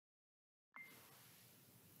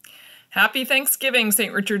Happy Thanksgiving,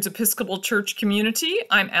 St. Richard's Episcopal Church community.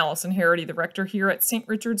 I'm Allison Harity, the rector here at St.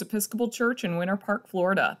 Richard's Episcopal Church in Winter Park,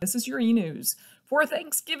 Florida. This is your e-news for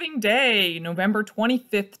Thanksgiving Day, November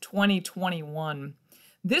 25th, 2021.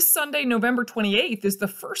 This Sunday, November 28th, is the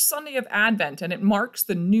first Sunday of Advent, and it marks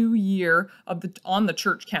the new year on the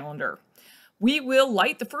church calendar. We will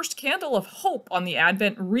light the first candle of hope on the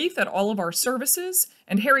Advent wreath at all of our services,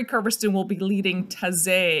 and Harry Carverston will be leading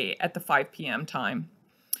Taizé at the 5 p.m. time.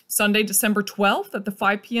 Sunday, December 12th at the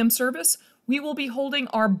 5 p.m. service, we will be holding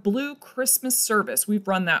our Blue Christmas service. We've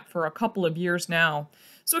run that for a couple of years now.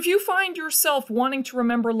 So if you find yourself wanting to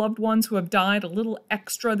remember loved ones who have died a little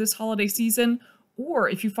extra this holiday season, or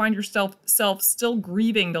if you find yourself still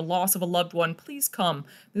grieving the loss of a loved one, please come.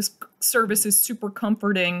 This service is super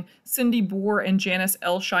comforting. Cindy Bohr and Janice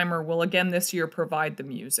Elsheimer will again this year provide the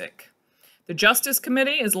music. The Justice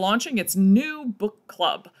Committee is launching its new book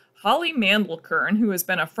club. Holly Mandelkern, who has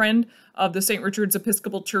been a friend of the St. Richard's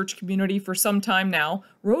Episcopal Church community for some time now,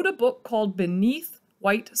 wrote a book called Beneath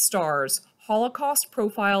White Stars: Holocaust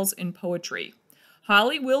Profiles in Poetry.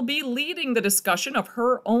 Holly will be leading the discussion of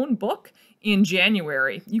her own book in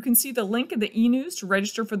January. You can see the link in the e-news to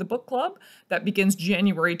register for the book club. That begins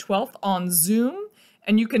January 12th on Zoom,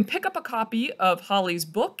 and you can pick up a copy of Holly's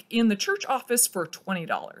book in the church office for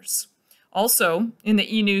 $20. Also, in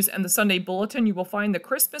the e-news and the Sunday Bulletin, you will find the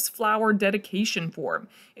Christmas flower dedication form.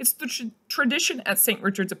 It's the tradition at St.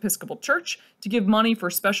 Richard's Episcopal Church to give money for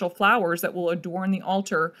special flowers that will adorn the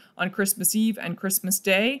altar on Christmas Eve and Christmas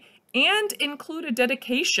Day, and include a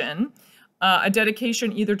dedication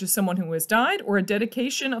either to someone who has died, or a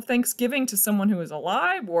dedication of Thanksgiving to someone who is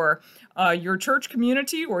alive, or your church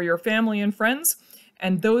community, or your family and friends.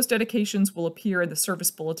 And those dedications will appear in the service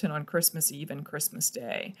bulletin on Christmas Eve and Christmas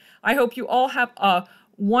Day. I hope you all have a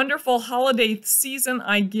wonderful holiday season.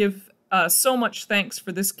 I give so much thanks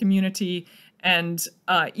for this community and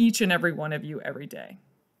each and every one of you every day.